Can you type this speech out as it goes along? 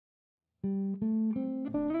Oh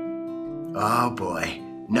boy,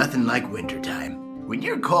 nothing like wintertime. When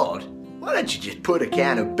you're cold, why don't you just put a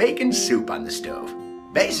can of bacon soup on the stove?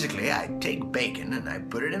 Basically, I take bacon and I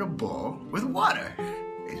put it in a bowl with water.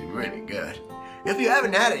 It's really good. If you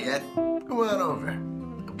haven't had it yet, come on over.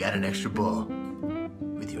 I've got an extra bowl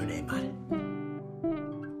with your name on it.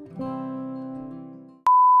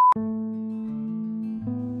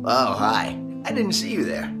 Oh, hi. I didn't see you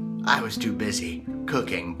there. I was too busy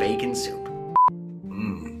cooking bacon soup.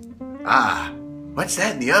 What's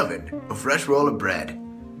that in the oven? A fresh roll of bread.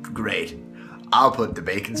 Great. I'll put the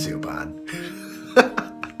bacon soup on.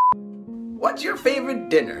 What's your favorite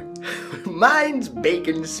dinner? Mine's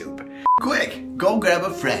bacon soup. Quick, go grab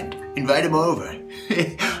a friend. Invite him over.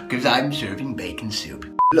 Because I'm serving bacon soup.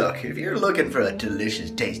 Look, if you're looking for a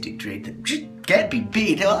delicious tasting treat that just can't be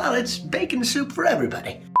beat, well, it's bacon soup for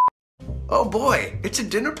everybody. Oh boy, it's a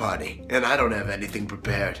dinner party, and I don't have anything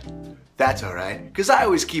prepared. That's alright, because I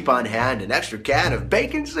always keep on hand an extra can of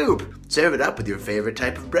bacon soup. Serve it up with your favorite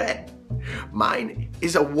type of bread. Mine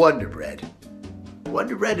is a Wonder Bread.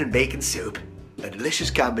 Wonder Bread and bacon soup, a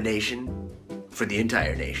delicious combination for the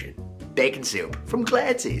entire nation. Bacon soup from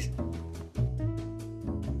Clancy's.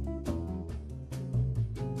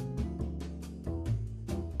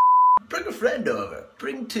 Bring a friend over.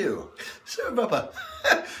 Bring two. Serve up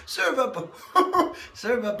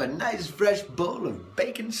a nice fresh bowl of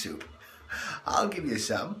bacon soup. I'll give you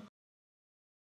some.